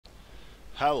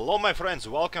Hello my friends,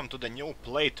 welcome to the new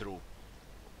playthrough.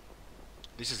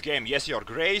 This is game Yes Your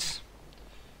Grace,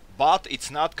 but it's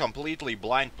not completely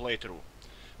blind playthrough.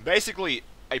 Basically,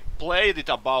 I played it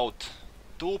about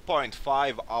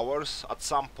 2.5 hours at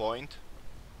some point,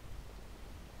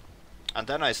 and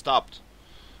then I stopped.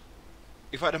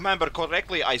 If I remember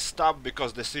correctly, I stopped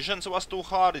because decisions was too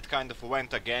hard. It kind of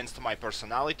went against my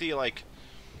personality. Like,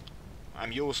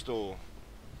 I'm used to,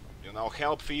 you know,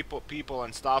 help people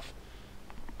and stuff.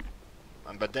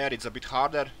 But there it's a bit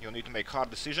harder. You need to make hard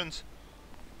decisions.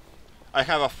 I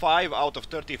have a 5 out of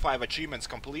 35 achievements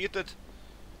completed.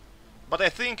 But I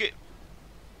think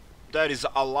there is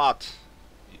a lot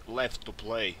left to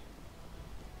play.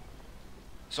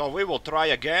 So we will try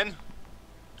again.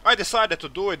 I decided to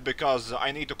do it because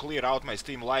I need to clear out my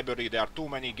Steam library. There are too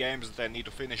many games that I need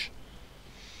to finish.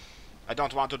 I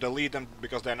don't want to delete them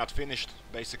because they're not finished,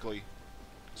 basically.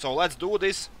 So let's do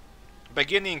this.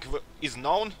 Beginning is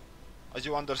known, as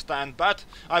you understand, but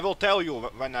I will tell you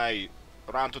when I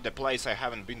run to the place I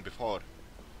haven't been before.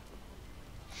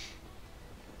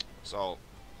 So,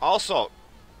 also,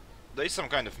 there is some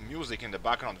kind of music in the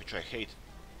background which I hate.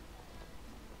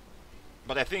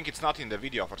 But I think it's not in the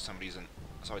video for some reason,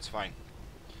 so it's fine.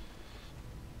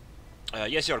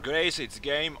 Yes, Your Grace, it's a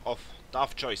game of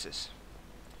tough choices.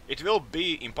 It will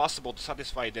be impossible to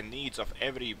satisfy the needs of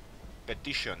every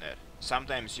petitioner.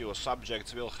 Sometimes your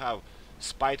subjects will have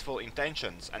spiteful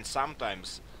intentions, and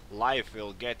sometimes life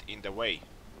will get in the way.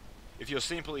 If you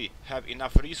simply have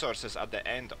enough resources at the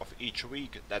end of each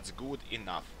week, that's good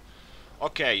enough.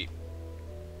 Okay,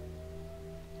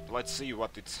 let's see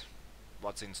what's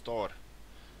in store.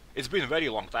 It's been a very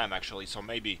long time actually, so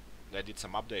maybe they did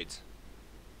some updates.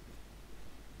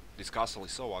 This castle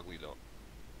is so ugly though.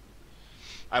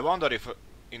 I wonder if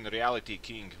in reality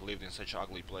King lived in such an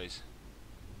ugly place.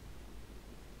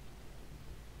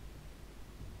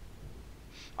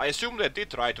 I assume they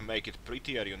did try to make it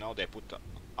prettier, you know, they put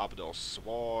up those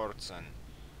swords and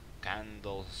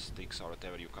candlesticks or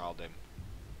whatever you call them.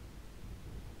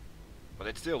 But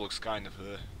it still looks kind of,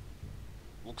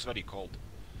 looks very cold.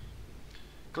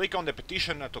 Click on the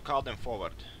petitioner to call them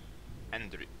forward.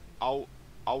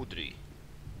 Audrey.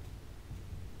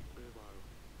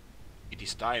 It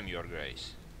is time, Your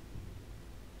Grace.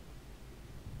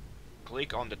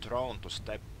 Click on the throne to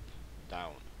step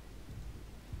down.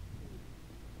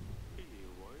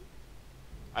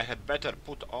 I had better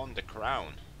put on the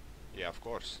crown. Yeah, of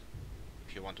course.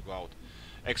 If you want to go out.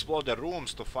 Explore the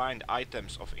rooms to find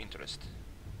items of interest.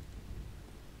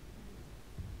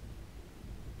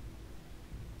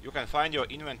 You can find your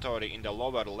inventory in the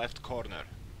lower left corner.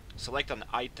 Select an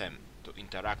item to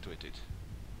interact with it.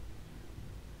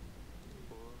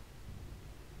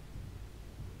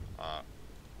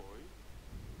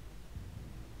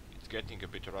 It's getting a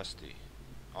bit rusty.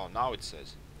 Oh, now it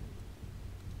says.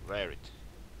 Wear it.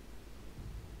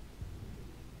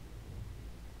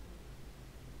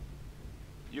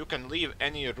 You can leave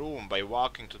any room by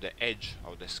walking to the edge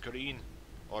of the screen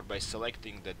or by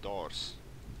selecting the doors.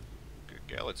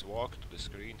 Okay, let's walk to the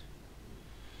screen.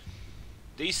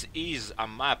 This is a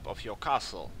map of your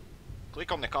castle.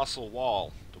 Click on the castle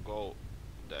wall to go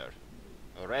there.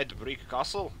 A red brick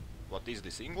castle? What is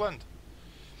this, England?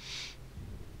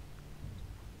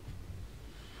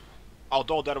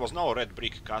 Although there was no red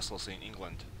brick castles in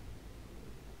England.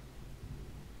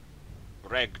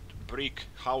 Red brick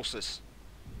houses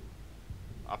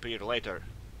appear later,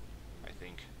 I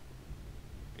think.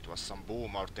 It was some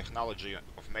boom or technology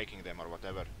of making them or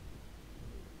whatever.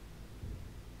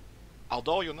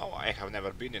 Although, you know, I have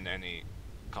never been in any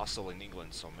castle in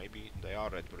England, so maybe they are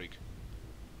red brick.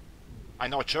 I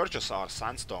know churches are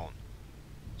sandstone,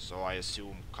 so I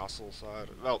assume castles are...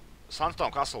 Well,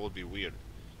 sandstone castle would be weird.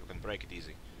 You can break it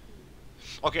easy.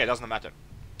 Okay, it doesn't matter.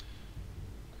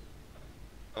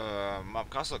 Map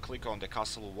castle, click on the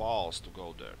castle walls to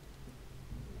go there.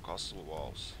 Castle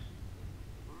walls.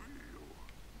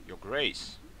 Your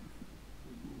Grace.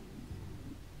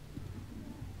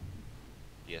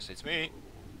 Yes, it's me.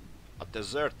 A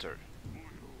deserter.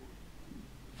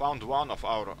 Found one of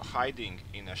our hiding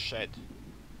in a shed.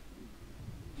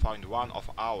 Found one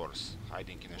of ours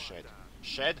hiding in a shed.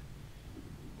 Shed?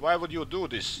 Why would you do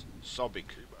this,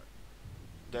 Sobik?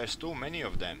 There's too many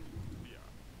of them.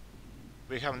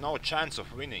 We have no chance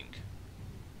of winning.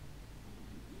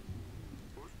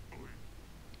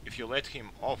 If you let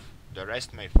him off, the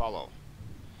rest may follow.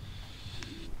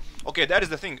 Okay, that is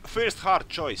the thing. First hard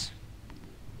choice.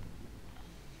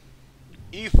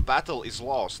 If battle is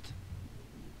lost,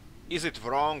 is it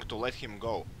wrong to let him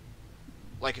go?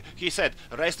 Like he said,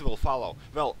 rest will follow.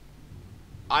 Well,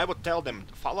 I would tell them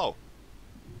follow.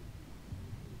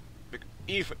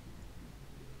 if,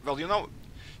 well, you know,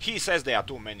 he says there are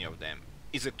too many of them.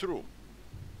 Is it true?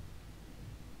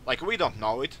 Like, we don't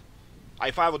know it.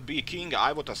 If I would be king,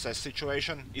 I would assess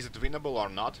situation. Is it winnable or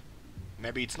not?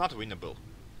 Maybe it's not winnable.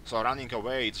 So running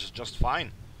away, it's just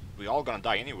fine. We all gonna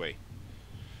die anyway.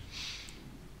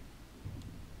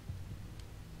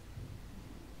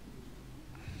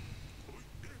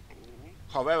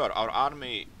 However, our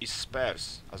army is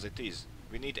sparse, as it is.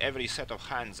 We need every set of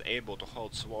hands able to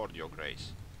hold sword, your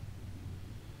grace.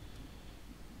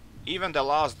 Even the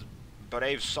last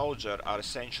brave soldier are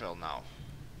essential now.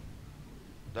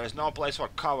 There is no place for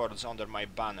cowards under my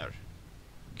banner.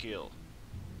 Kill.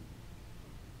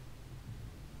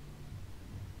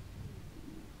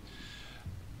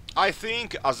 I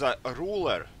think as a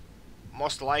ruler,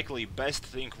 most likely best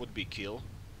thing would be kill.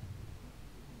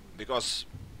 Because,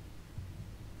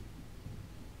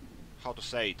 how to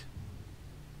say it?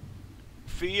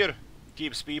 Fear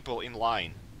keeps people in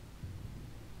line.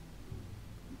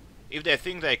 If they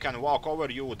think they can walk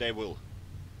over you, they will.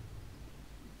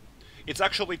 It's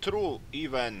actually true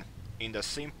even in the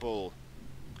simple,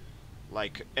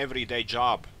 like, everyday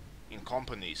job in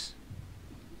companies.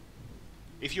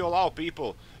 If you allow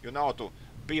people, you know, to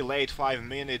be late 5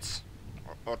 minutes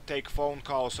or take phone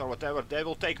calls or whatever, they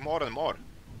will take more and more.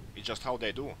 It's just how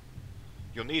they do.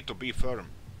 You need to be firm.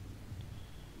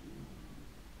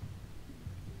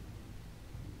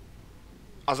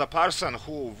 As a person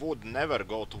who would never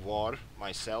go to war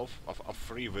myself, of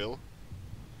free will,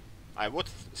 I would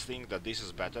think that this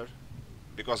is better.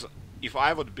 Because if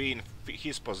I would be in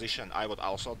his position, I would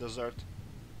also desert.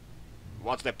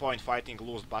 What's the point fighting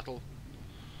lose battle?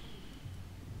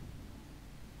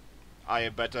 I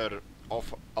am better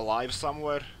off alive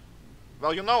somewhere.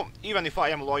 Well, you know, even if I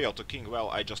am loyal to King, well,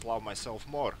 I just love myself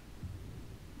more.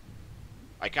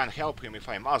 I can help him if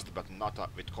I must, but not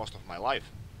with cost of my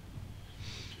life.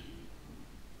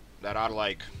 There are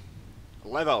like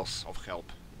levels of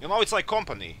help. You know, it's like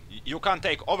company. You can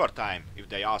take overtime if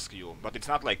they ask you, but it's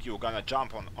not like you're gonna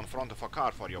jump on front of a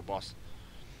car for your boss.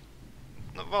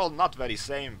 Well, not very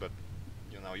same, but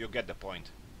you know, you get the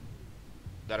point.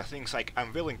 There are things like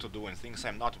I'm willing to do and things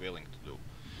I'm not willing to do.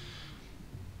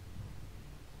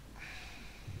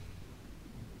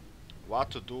 What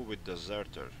to do with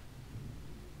deserter?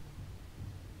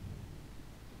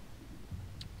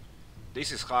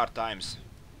 This is hard times.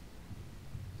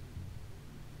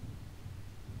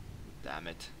 Damn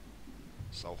it.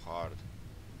 So hard.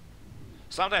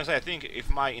 Sometimes I think if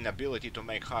my inability to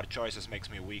make hard choices makes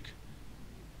me weak.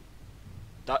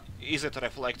 Is it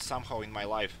reflect somehow in my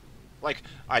life? Like,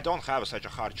 I don't have such a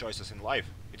hard choices in life.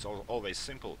 It's always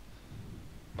simple.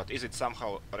 But is it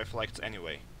somehow reflects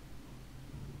anyway?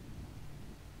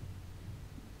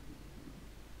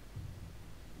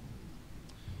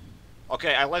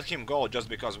 Okay, I let him go just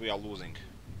because we are losing.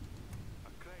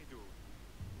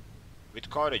 With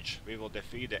courage, we will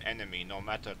defeat the enemy no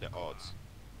matter the odds.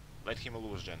 Let him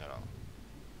lose, General.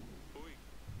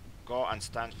 Go and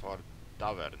stand for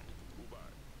tavern.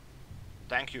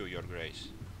 Thank you, Your Grace.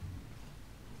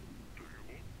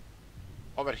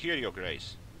 Over here, Your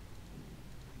Grace.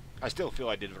 I still feel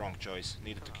I did wrong choice.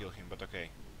 Needed to kill him, but okay.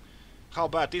 How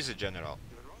bad is it, General?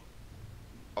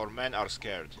 Our men are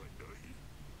scared.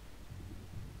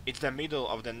 It's the middle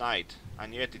of the night,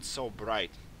 and yet it's so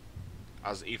bright,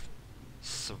 as if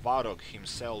Svarog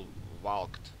himself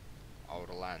walked our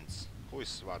lands. Who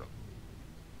is Svarog?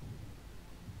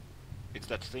 It's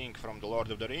that thing from the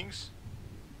Lord of the Rings?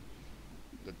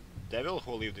 The devil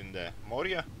who lived in the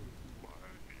Moria?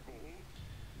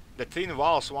 The thin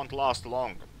walls won't last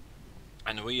long,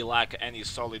 and we lack any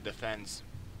solid defense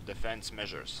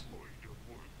measures.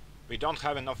 We don't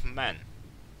have enough men.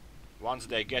 Once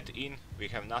they get in, we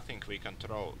have nothing we can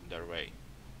throw their way.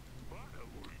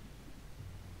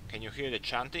 Can you hear the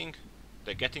chanting?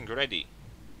 They're getting ready.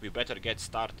 We better get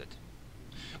started.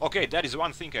 Okay, that is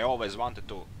one thing I always wanted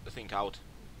to think out.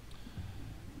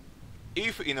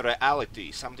 If in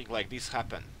reality something like this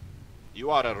happen,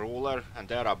 you are a ruler and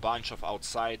there are a bunch of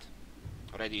outside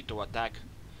ready to attack,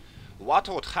 what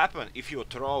would happen if you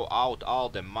throw out all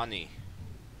the money,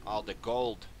 all the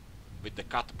gold with the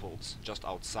catapults just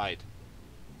outside?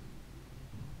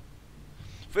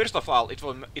 First of all, it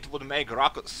would make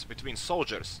ruckus between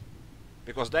soldiers,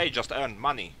 because they just earned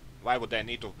money. Why would they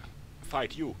need to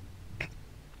fight you?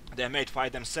 They may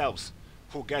fight themselves.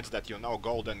 Who gets that, you know,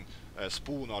 golden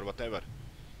spoon or whatever,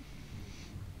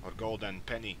 or golden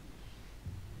penny?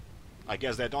 I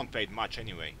guess they don't pay much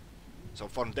anyway. So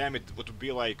for them it would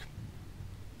be like,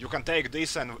 you can take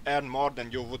this and earn more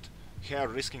than you would here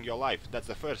risking your life. That's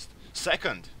the first.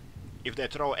 Second, if they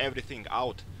throw everything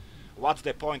out, What's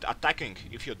the point attacking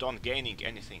if you don't gaining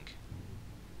anything?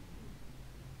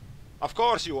 Of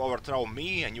course you overthrow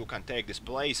me and you can take this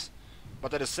place,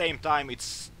 but at the same time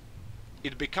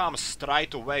it becomes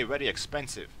straight away very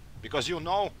expensive, because you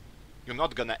know you're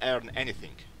not gonna earn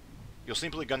anything. You're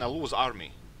simply gonna lose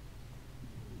army.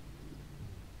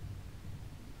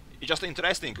 It's just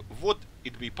interesting, would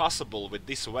it be possible with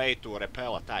this way to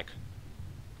repel attack?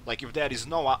 Like if there is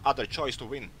no other choice to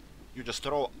win, you just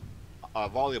throw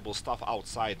valuable stuff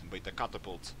outside with the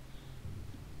catapults.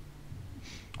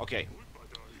 Okay.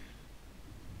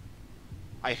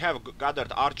 I have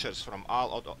gathered archers from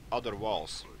all other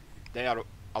walls. They are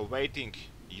awaiting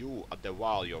you at the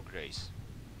wall, your grace.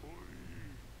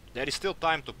 There is still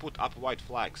time to put up white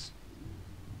flags.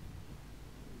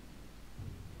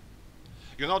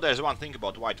 You know, there's one thing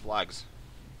about white flags.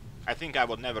 I think I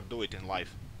would never do it in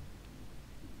life.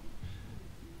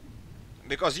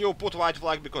 Because you put white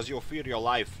flag because you fear your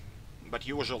life, but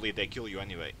usually they kill you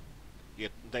anyway.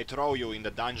 They throw you in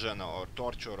the dungeon or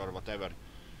torture or whatever.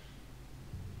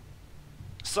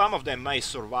 Some of them may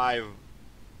survive,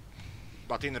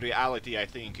 but in reality I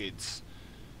think it's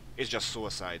just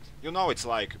suicide. You know, it's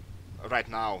like right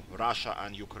now Russia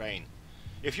and Ukraine.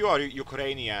 If you are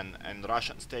Ukrainian and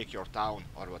Russians take your town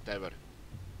or whatever,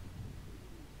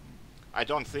 I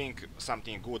don't think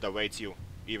something good awaits you,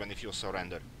 even if you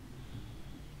surrender.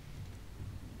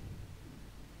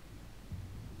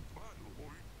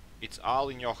 It's all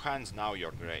in your hands now,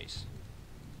 your grace.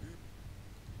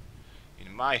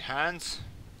 In my hands?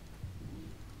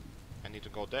 I need to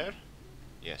go there?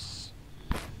 Yes.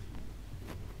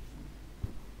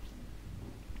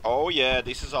 Oh yeah,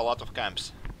 this is a lot of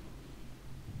camps.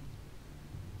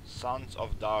 Sons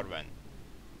of Darwin.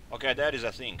 Okay, there is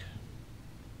a thing.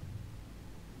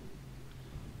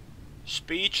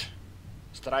 Speech.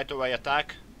 Straight away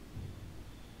attack.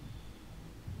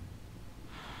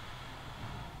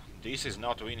 This is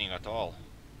not winning at all.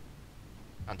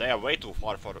 And they are way too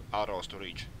far for arrows to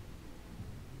reach.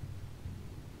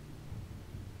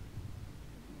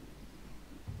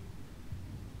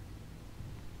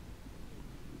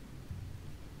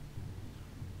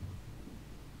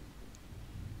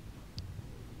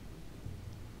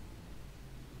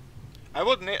 I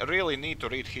would really need to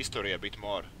read history a bit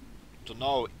more to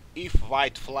know if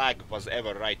white flag was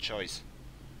ever right choice.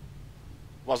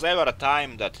 Was ever a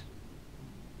time that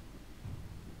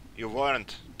you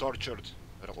weren't tortured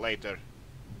later?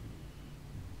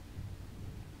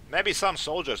 Maybe some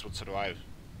soldiers would survive.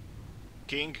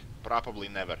 King? Probably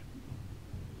never.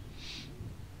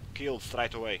 Killed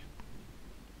straight away.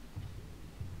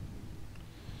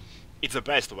 It's the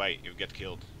best way you get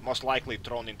killed. Most likely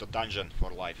thrown into dungeon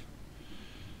for life.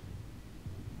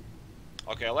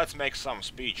 Okay, let's make some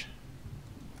speech.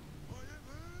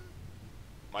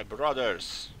 My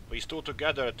brothers, we stood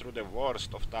together through the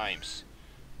worst of times.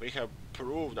 We have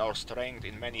proved our strength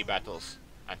in many battles,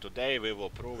 and today we will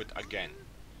prove it again.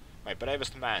 My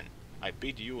bravest man, I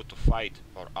bid you to fight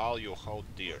for all you hold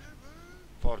dear.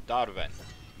 For Darwin.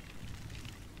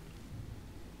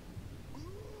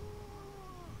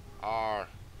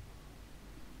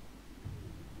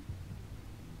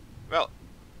 Well,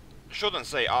 shouldn't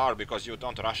say R because you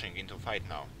don't rushing into fight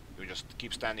now. You just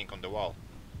keep standing on the wall.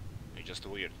 It's just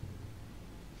weird.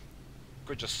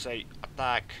 Could just say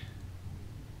attack.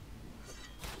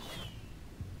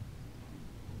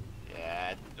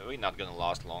 Yeah, we're not gonna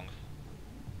last long.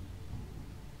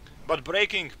 But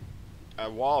breaking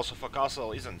walls of a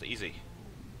castle isn't easy.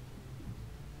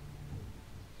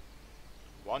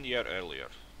 1 year earlier.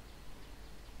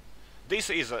 This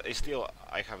is still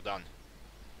I have done.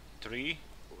 3,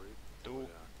 2,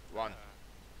 1.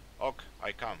 Ok,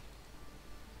 I come.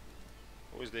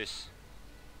 Who is this?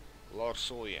 Lord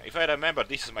Sulia. If I remember,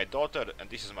 this is my daughter and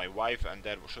this is my wife, and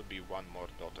there should be one more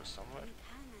daughter somewhere.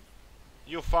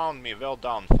 You found me, well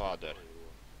done, father.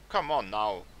 Come on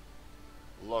now,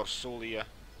 Lord Sulia.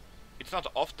 It's not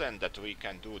often that we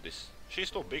can do this. She's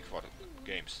too big for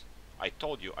games. I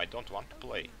told you I don't want to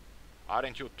play.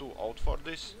 Aren't you too old for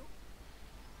this?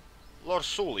 Lord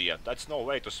Sulia, that's no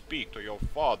way to speak to your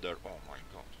father. Oh my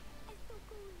god.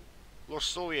 Lord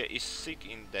Sulia is sick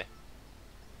in the...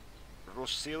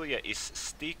 Rusilia is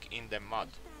stick in the mud.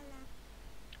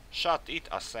 Shut it,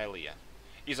 Acelia.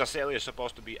 Is Acelia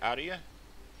supposed to be Arya?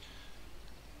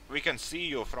 We can see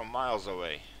you from miles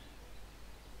away.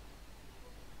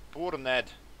 Poor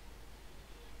Ned.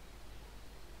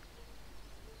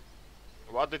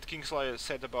 What did Kingslayer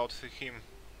said about him?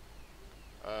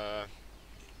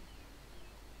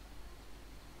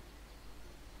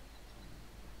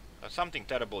 Something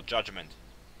terrible, judgment.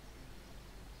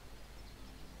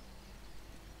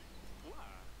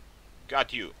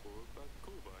 Got you.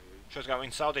 Should have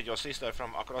insulted your sister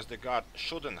from across the garden.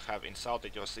 Shouldn't have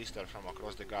insulted your sister from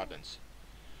across the gardens.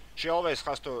 She always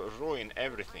has to ruin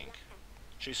everything.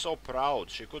 She's so proud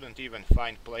she couldn't even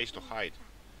find place to hide.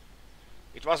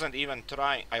 It wasn't even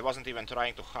trying. I wasn't even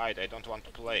trying to hide. I don't want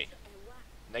to play.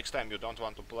 Next time you don't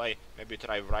want to play, maybe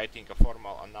try writing a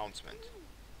formal announcement.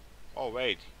 Oh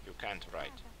wait, you can't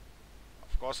write.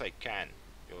 Of course I can.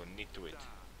 You'll need to it.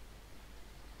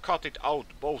 Cut it out,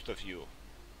 both of you.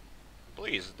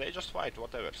 Please, they just fight,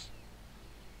 whatever's.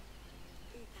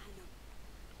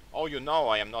 Oh, you know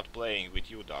I am not playing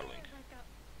with you, darling.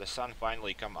 The sun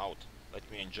finally come out. Let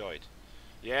me enjoy it.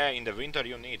 Yeah, in the winter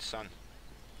you need sun.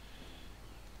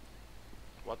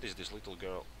 What is this little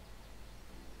girl?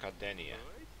 Cadenia.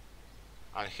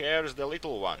 And here's the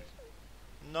little one.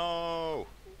 No!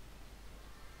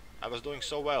 I was doing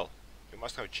so well. You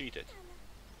must have cheated.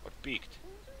 Or peeked.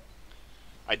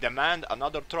 I demand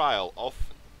another trial of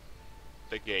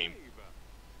the game.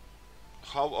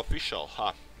 How official?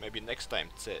 Ha, maybe next time.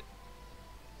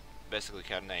 Basically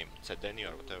her name. Cedeni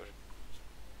or whatever.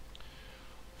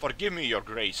 Forgive me, your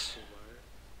grace.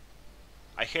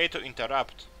 I hate to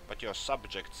interrupt, but your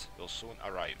subjects will soon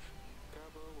arrive.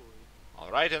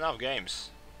 Alright, enough games.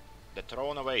 The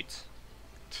throne awaits.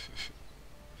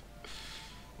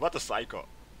 What a psycho.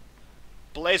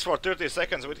 Plays for 30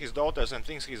 seconds with his daughters and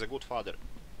thinks he's a good father.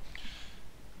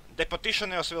 The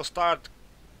petitioners will start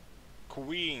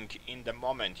queuing in the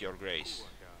moment, your grace.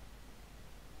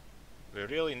 We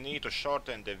really need to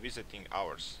shorten the visiting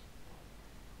hours.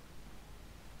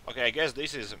 Okay, I guess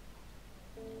this is...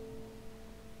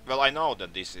 Well, I know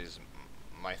that this is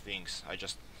my things. I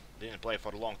just didn't play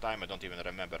for a long time, I don't even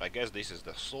remember. I guess this is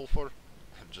the sulfur.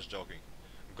 I'm just joking.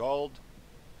 Gold.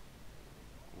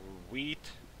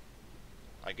 Wheat.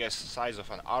 I guess size of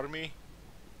an army.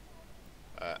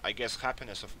 I guess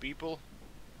happiness of people.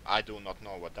 I do not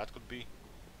know what that could be.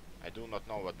 I do not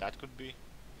know what that could be.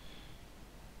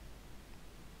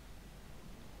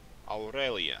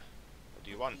 Aurelia. What do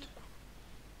you want?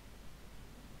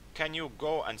 Can you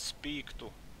go and speak to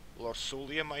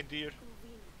Lorsulia, my dear?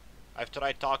 I've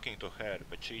tried talking to her,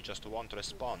 but she just won't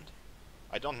respond.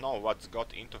 I don't know what's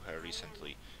got into her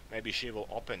recently. Maybe she will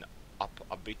open up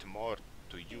a bit more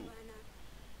to you.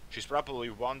 She's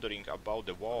probably wondering about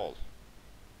the wall.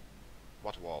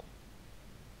 What wall?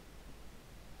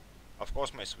 Of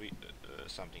course, my sweet...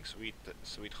 something sweet...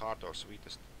 sweetheart or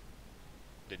sweetest.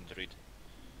 Didn't read.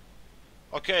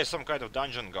 Okay, some kind of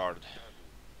dungeon guard.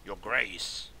 Your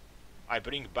grace. I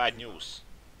bring bad news.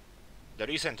 The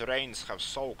recent rains have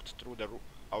soaked through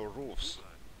our roofs.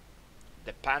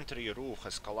 The pantry roof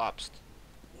has collapsed,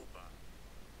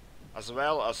 as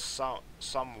well as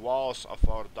some walls of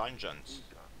our dungeons.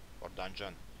 Or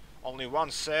dungeon. Only one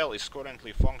cell is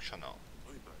currently functional.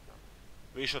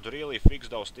 We should really fix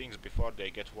those things before they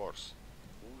get worse.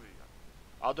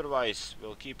 Otherwise,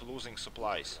 we'll keep losing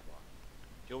supplies.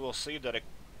 You will see the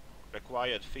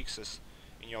required fixes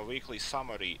in your weekly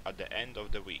summary at the end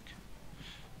of the week.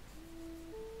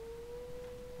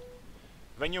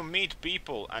 When you meet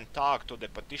people and talk to the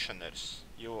petitioners,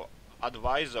 your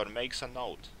advisor makes a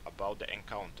note about the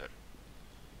encounter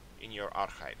in your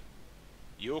archive.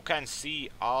 You can see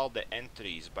all the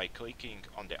entries by clicking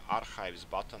on the Archives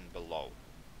button below.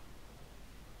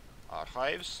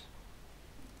 Archives?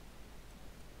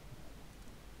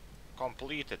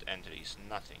 Completed entries,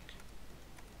 nothing.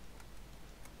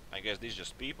 I guess these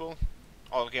just people.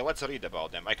 Oh, okay, let's read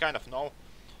about them. I kind of know.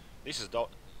 This is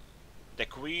the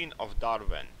Queen of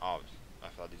Darwen. Oh, I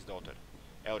thought his daughter.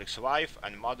 Elric's wife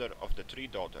and mother of the 3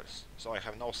 daughters. So I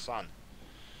have no son.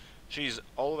 She is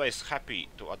always happy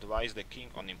to advise the king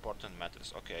on important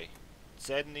matters. Okay.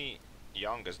 Cedni,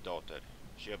 youngest daughter.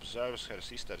 She observes her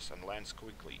sisters and learns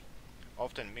quickly,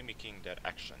 often mimicking their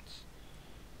actions.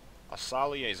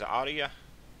 Asalia is Arya,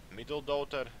 middle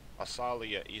daughter.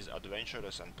 Asalia is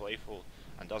adventurous and playful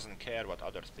and doesn't care what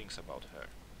others think about her.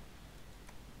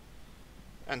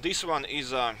 And this one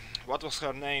is, what was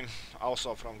her name?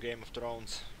 Also from Game of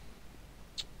Thrones.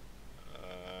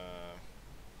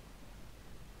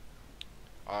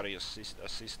 Arya's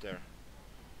sister.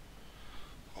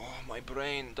 Oh, my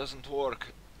brain doesn't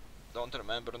work. Don't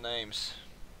remember names.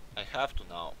 I have to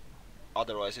now.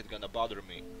 Otherwise it's gonna bother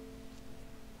me.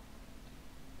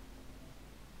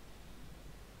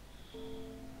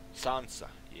 Sansa,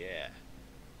 yeah.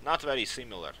 Not very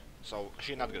similar, so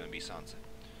she's not gonna be Sansa.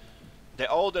 The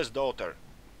oldest daughter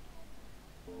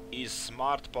is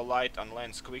smart, polite, and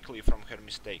learns quickly from her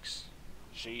mistakes.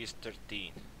 She is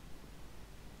 13.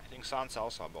 I think Sansa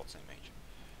also about the same age.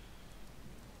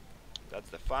 That's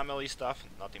the family stuff,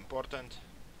 not important.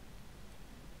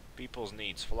 People's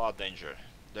needs, flood danger.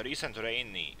 The recent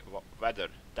rainy weather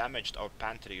damaged our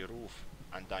pantry, roof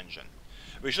and dungeon.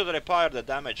 We should repair the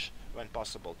damage when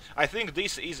possible. I think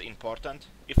this is important.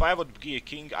 If I would be a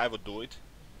king, I would do it.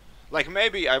 Like,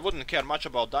 maybe I wouldn't care much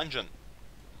about dungeon.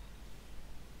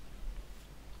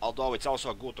 Although it's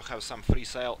also good to have some free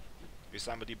sale if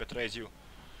somebody betrays you.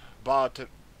 But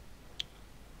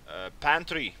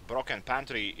pantry, broken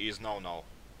pantry is no.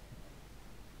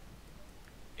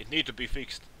 It need to be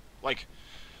fixed. Like,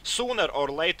 sooner or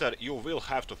later you will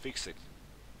have to fix it.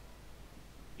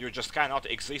 You just cannot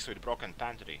exist with broken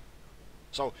pantry.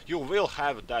 So you will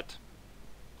have that,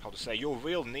 how to say, you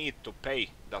will need to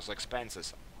pay those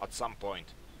expenses at some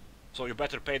point. So you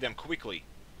better pay them quickly,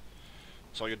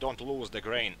 so you don't lose the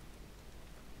grain.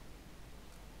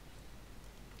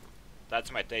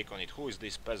 That's my take on it. Who is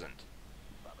this peasant?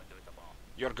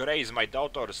 Your Grace, my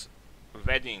daughter's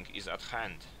wedding is at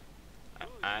hand.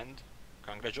 And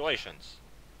congratulations.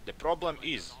 The problem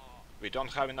is, we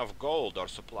don't have enough gold or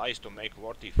supplies to make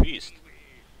worthy feast.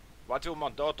 What will my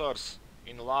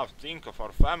daughters-in-law think of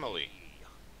our family?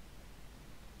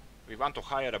 We want to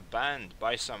hire a band,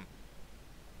 buy some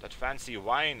that fancy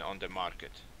wine on the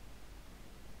market.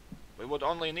 We would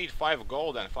only need 5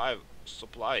 gold and 5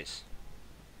 supplies.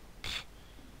 Pfft,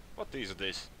 what is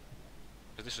this?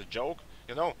 Is this a joke?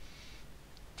 You know,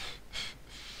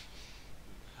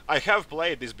 I have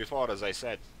played this before, as I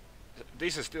said.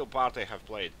 This is still part I have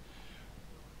played.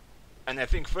 And I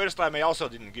think first time I also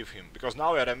didn't give him, because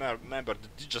now I remember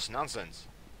this is just nonsense.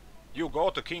 You go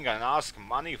to king and ask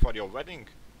money for your wedding?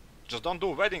 Just don't do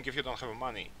wedding if you don't have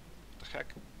money. What the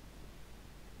heck?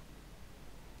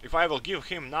 If I will give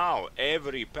him now,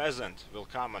 every peasant will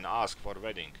come and ask for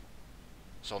wedding.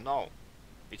 So no,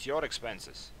 it's your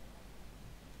expenses.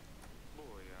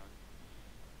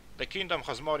 The kingdom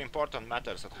has more important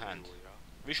matters at hand.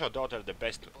 Wish your daughter the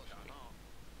best.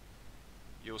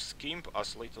 You skimp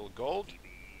us little gold?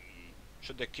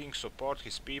 Should the king support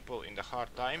his people in the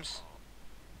hard times?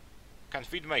 Can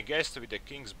feed my guests with the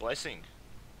king's blessing.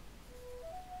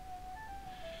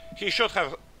 He should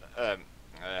have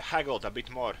haggled a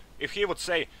bit more. If he would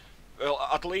say, well,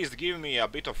 at least give me a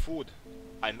bit of food,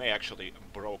 I may actually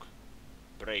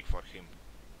break for him.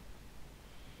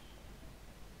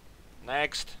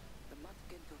 Next.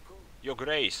 Your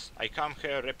Grace, I come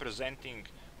here representing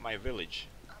my village.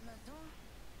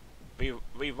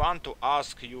 We want to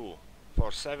ask you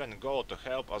for 7 gold to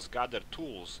help us gather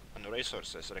tools and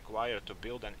resources required to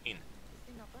build an inn.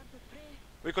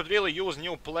 We could really use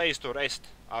new place to rest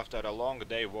after a long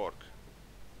day work.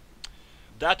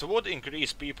 That would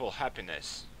increase people's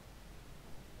happiness.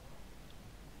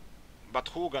 But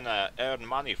who gonna earn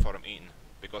money from inn?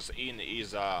 Because inn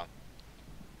is a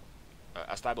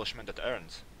establishment that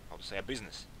earns. How to say, a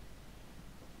business.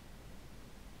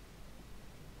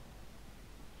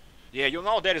 Yeah, you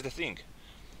know, there is the thing.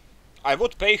 I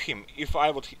would pay him if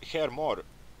I would hear more.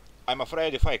 I'm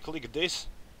afraid if I click this,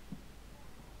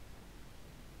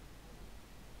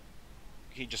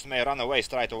 he just may run away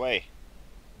straight away.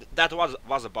 That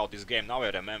was about this game, now I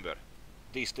remember.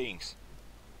 These things.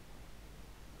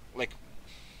 Like,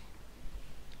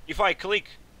 if I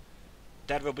click,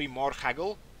 there will be more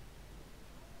haggle.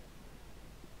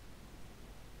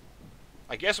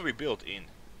 I guess we built in.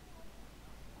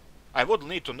 I would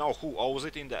need to know who owns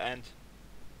it in the end.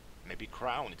 Maybe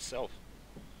Crown itself.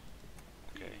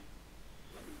 Okay.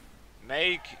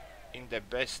 Make in the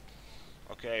best.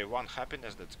 Okay, 1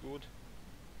 happiness, that's good.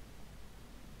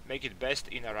 Make it best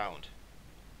in a round.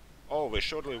 Oh, we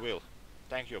surely will.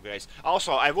 Thank you, Grace.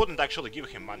 Also, I wouldn't actually give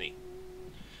him money.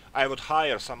 I would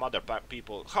hire some other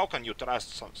people. How can you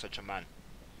trust such a man?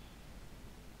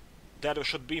 That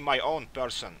should be my own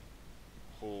person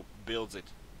who builds it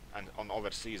and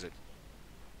oversees it,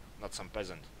 not some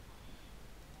peasant.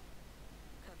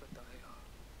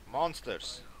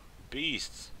 Monsters,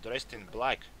 beasts dressed in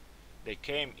black, they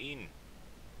came in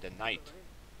the night,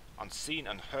 unseen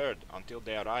and heard until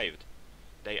they arrived.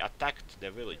 They attacked the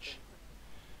village.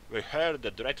 We heard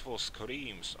the dreadful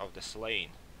screams of the slain.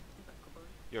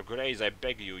 Your Grace, I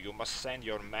beg you, you must send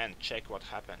your men check what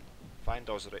happened. Find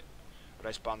those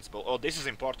responsible. Oh, this is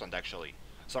important actually.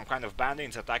 Some kind of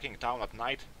bandits attacking town at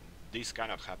night? This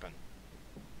cannot happen.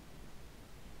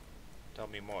 Tell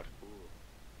me more.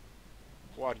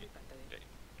 Who are you?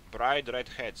 Bright red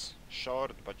heads,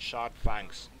 short but sharp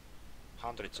fangs.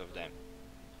 Hundreds of them.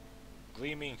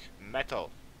 Gleaming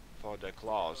metal for the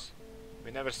claws.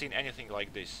 We never seen anything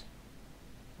like this.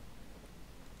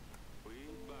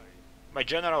 My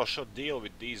general should deal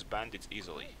with these bandits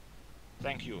easily.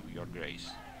 Thank you, Your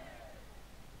Grace.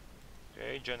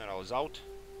 Okay, general is out.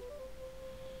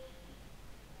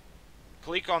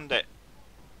 Click on the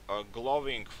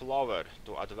glowing flower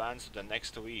to advance to the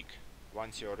next week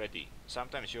once you're ready.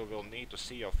 Sometimes you will need to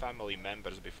see your family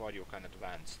members before you can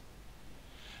advance.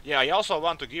 Yeah, I also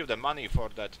want to give the money for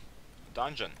that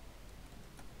dungeon.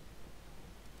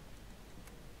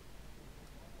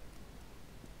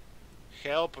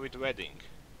 Help with wedding.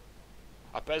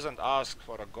 A peasant asked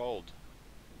for a gold.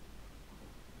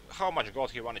 How much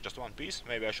gold he wanted? Just one piece?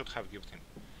 Maybe I should have given him.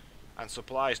 And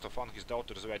supplies to fund his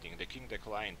daughter's wedding. The king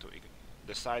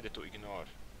decided to ignore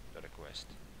the request.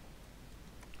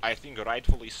 I think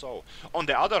rightfully so. On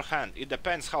the other hand, it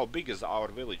depends how big is our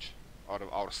village or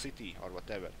our city or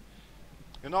whatever.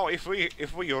 You know, if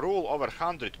we rule over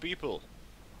 100 people,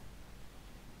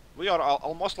 we are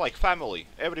almost like family.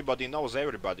 Everybody knows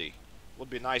everybody. Would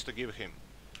be nice to give him.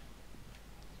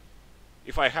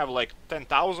 If I have like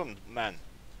 10,000 men,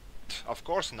 of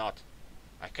course not.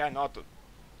 I cannot.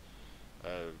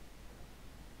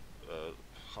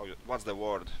 What's the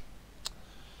word?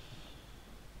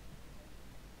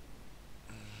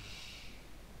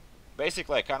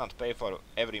 Basically, I cannot pay for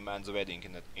every man's wedding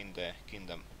in the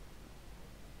kingdom.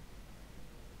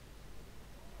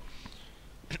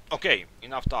 Okay,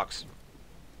 enough talks.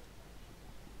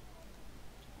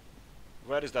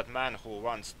 Where is that man who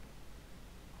wants?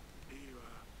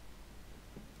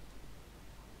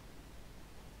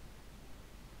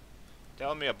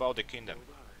 Tell me about the kingdom.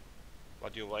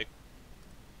 What do you like?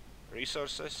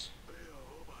 Resources?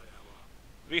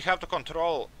 We have to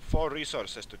control 4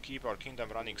 resources to keep our kingdom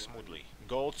running smoothly.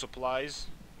 Gold supplies,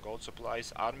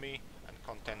 army, and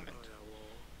contentment.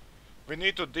 We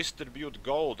need to distribute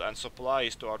gold and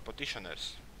supplies to our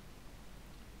petitioners.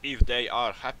 If they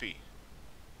are happy,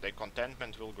 their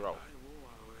contentment will grow.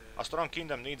 A strong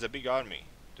kingdom needs a big army.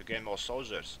 To gain more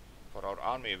soldiers for our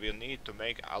army, we'll need to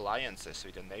make alliances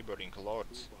with the neighboring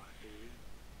lords.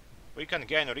 We can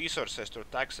gain resources through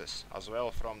taxes, as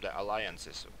well from the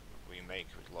alliances we make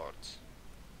with lords.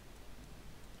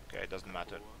 Okay, it doesn't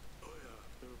matter.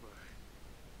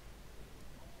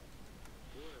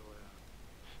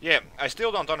 Yeah, I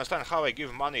still don't understand how I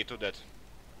give money to that.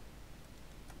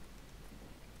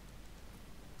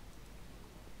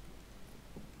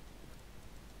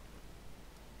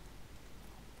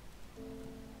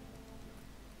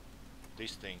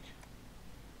 This thing.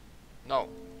 No.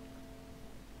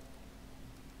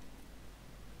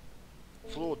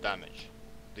 Fluid damage.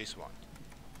 This one.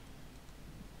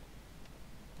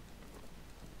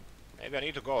 Maybe I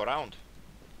need to go around.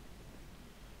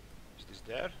 Is this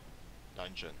there?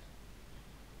 Dungeon.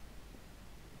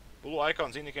 Blue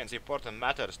icons indicates important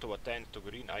matters to attend to.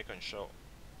 Green icons show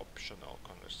optional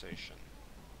conversation.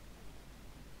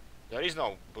 There is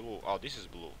no blue. Oh, this is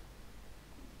blue.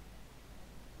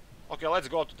 Okay, let's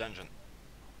go to dungeon.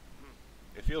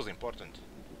 It feels important.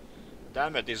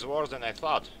 Damn it, this is worse than I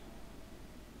thought.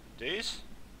 This?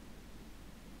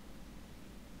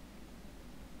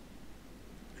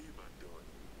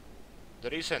 The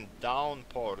recent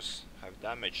downpours have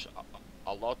damaged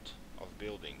a lot of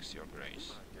buildings, Your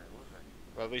Grace.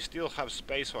 While we still have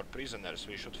space for prisoners,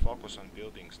 we should focus on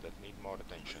buildings that need more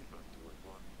attention.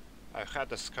 I've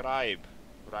had a scribe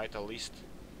write a list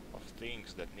of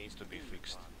things that needs to be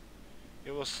fixed.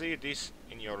 You will see this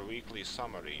in your weekly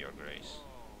summary, Your Grace.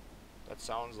 That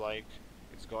sounds like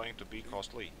it's going to be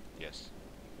costly. Yes.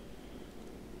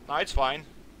 No, it's fine.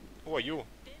 Who are you?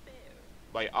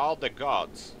 By all the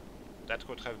gods, that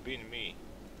could have been me.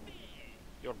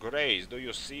 Your Grace, do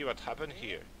you see what happened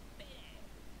here?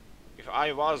 If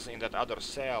I was in that other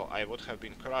cell, I would have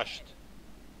been crushed.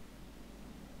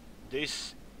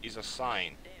 This is a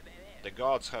sign. The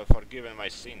gods have forgiven my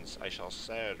sins. I shall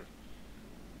serve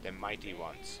the mighty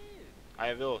ones.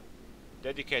 I will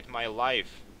dedicate my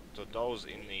life to those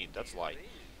in need. That's like,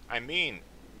 I mean,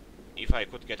 if I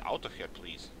could get out of here,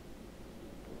 please.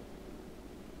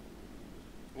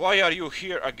 Why are you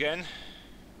here again?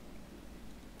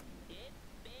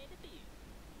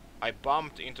 I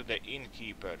bumped into the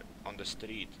innkeeper on the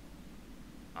street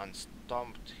and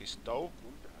stomped his toe.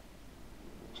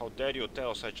 How dare you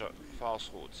tell such a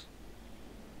falsehoods?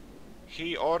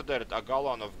 He ordered a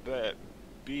gallon of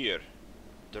beer,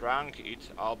 drank it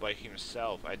all by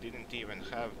himself. I didn't even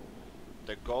have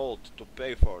the gold to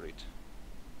pay for it.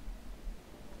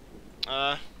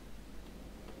 I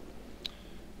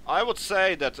would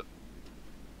say that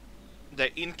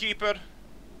the innkeeper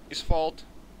is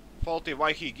faulty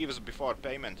why he gives before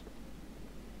payment.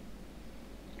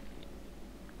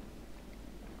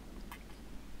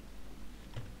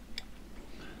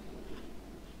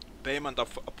 Payment up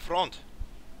front.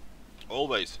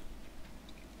 Always.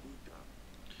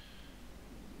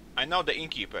 I know the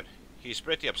innkeeper. He's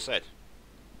pretty upset.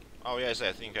 Oh yes,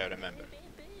 I think I remember.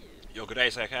 Your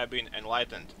Grace, I have been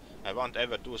enlightened. I won't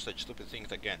ever do such stupid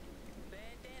things again.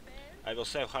 I will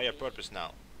serve higher purpose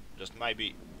now. Just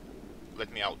maybe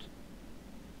let me out.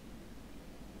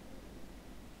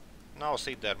 Now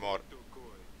sit there more.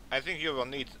 I think you will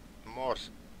need more,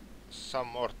 some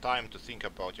more time to think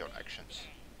about your actions.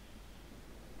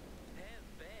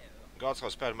 Gods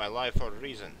have spared my life for a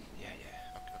reason. Yeah.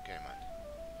 Okay, man.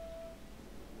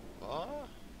 Oh?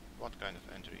 What kind of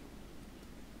entry?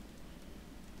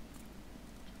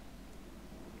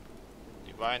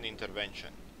 Divine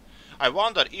intervention. I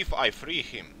wonder if I free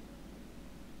him,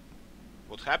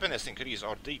 would happiness increase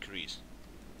or decrease?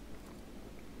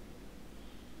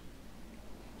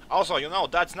 Also, you know,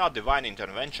 that's not divine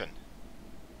intervention.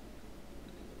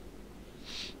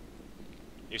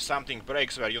 If something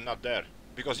breaks where you're not there.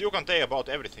 Because you can tell about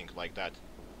everything like that.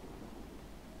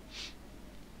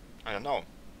 I don't know.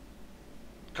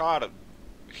 Car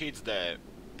hits the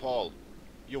pole.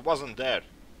 You wasn't there.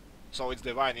 So it's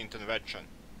divine intervention.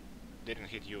 Didn't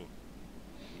hit you.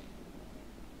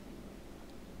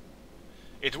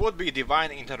 It would be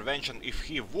divine intervention if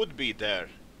he would be there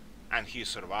and he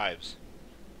survives.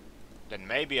 Then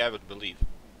maybe I would believe.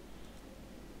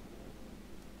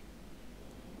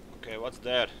 Okay, what's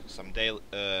there? Some daily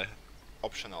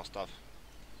optional stuff.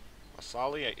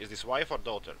 Asali, is this wife or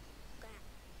daughter?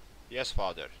 Yes,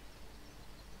 father.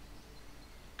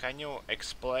 Can you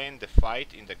explain the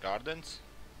fight in the gardens?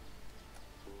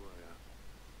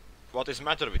 What is the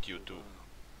matter with you two?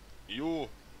 You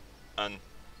and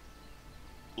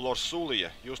Lord Sulia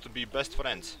used to be best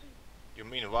friends. You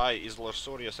mean why is Lord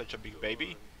Sulia such a big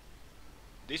baby?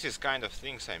 This is kind of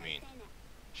things I mean.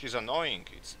 She's annoying,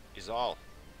 is all.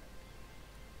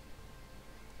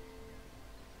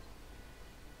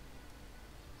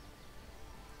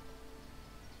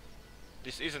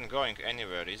 This isn't going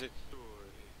anywhere, is it?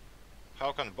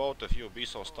 How can both of you be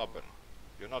so stubborn?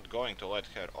 You're not going to let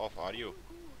her off, are you?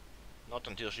 Not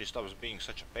until she stops being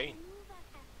such a pain.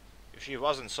 If she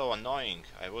wasn't so annoying,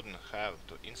 I wouldn't have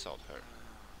to insult her.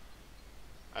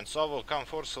 And so we'll come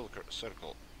full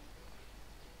circle.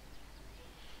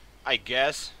 I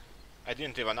guess. I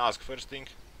didn't even ask first thing.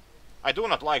 I do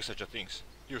not like such a things.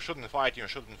 You shouldn't fight, you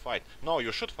shouldn't fight. No,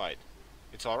 you should fight.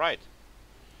 It's alright.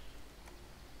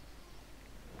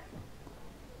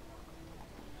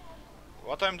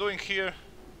 What I'm doing here?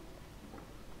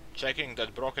 Checking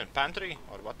that broken pantry?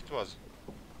 Or what it was?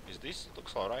 Is this?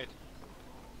 Looks alright.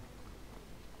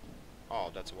 Oh,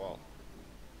 that's a wall.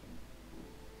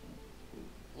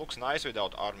 Looks nice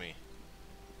without army.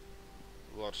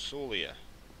 Lord Sulia.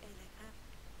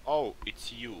 Oh,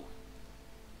 it's you.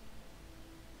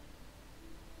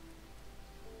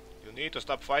 You need to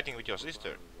stop fighting with your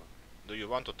sister. Do you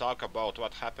want to talk about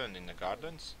what happened in the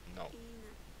gardens? No.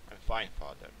 I'm fine,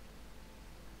 father.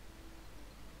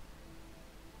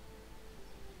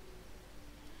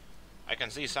 I can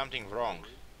see something wrong.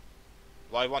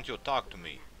 Why won't you talk to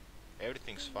me?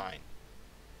 Everything's fine.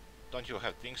 Don't you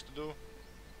have things to do?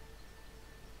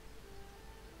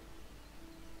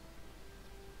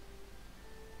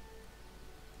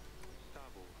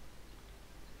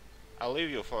 I'll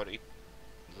leave you for it.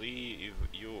 Leave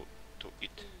you to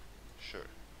it. Sure.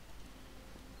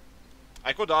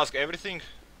 I could ask everything,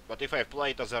 but if I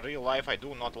play it as a real life, I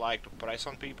do not like to press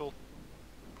on people.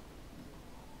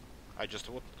 I just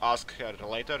would ask her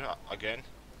later again.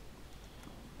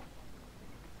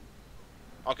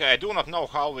 Okay, I do not know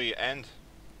how we end.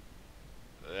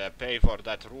 Pay for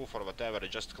that roof or whatever. I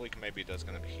just click, maybe that's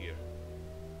gonna be here.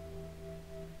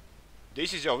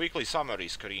 This is your weekly summary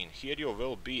screen. Here you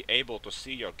will be able to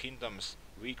see your kingdom's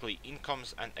weekly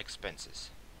incomes and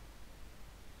expenses.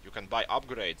 You can buy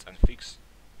upgrades and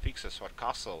fixes for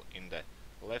castle in the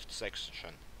left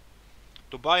section.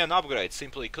 To buy an upgrade,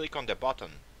 simply click on the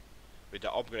button with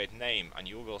the upgrade name and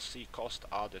you will see cost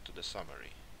added to the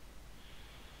summary.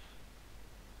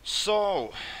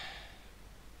 So,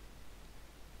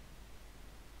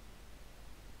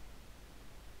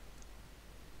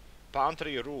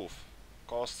 pantry roof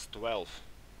costs 12.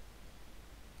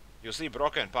 You see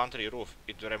broken pantry roof,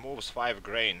 it removes 5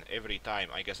 grain every time,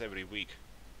 I guess every week.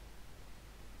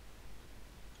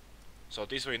 So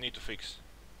this we need to fix.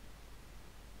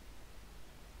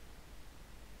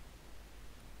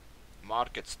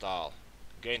 Market stall,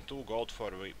 gain 2 gold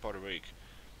per week.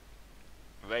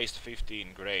 Waste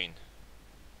 15 grain.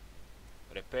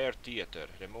 Repair theater,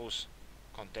 removes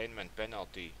containment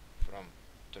penalty from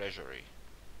treasury.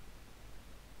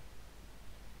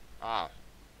 Ah,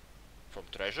 from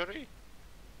treasury?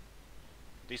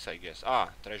 This I guess. Ah,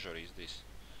 treasury is this.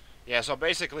 Yeah, so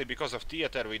basically because of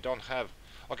theater we don't have...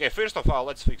 Okay, first of all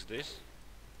let's fix this.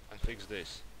 and fix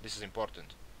this. This is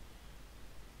important.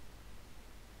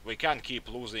 We can't keep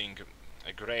losing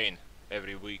a grain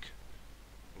every week.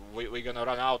 We're gonna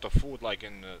run out of food like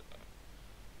in...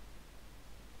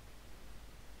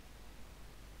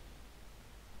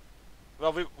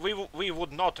 well, we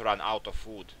would not run out of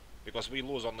food, because we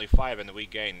lose only 5 and we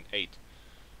gain 8.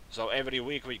 So every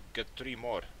week we get 3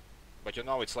 more. But you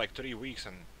know, it's like 3 weeks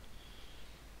and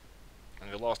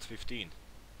we lost 15.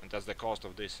 And that's the cost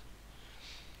of this.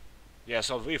 Yeah,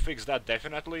 so we fix that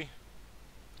definitely.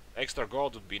 Extra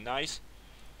gold would be nice.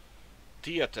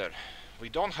 Theater. We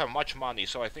don't have much money,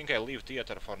 so I think I leave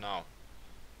theater for now.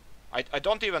 I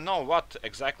don't even know what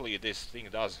exactly this thing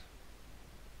does.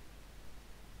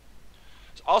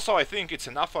 Also, I think it's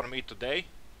enough for me today.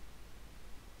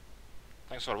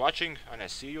 Thanks for watching, and I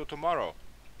see you tomorrow.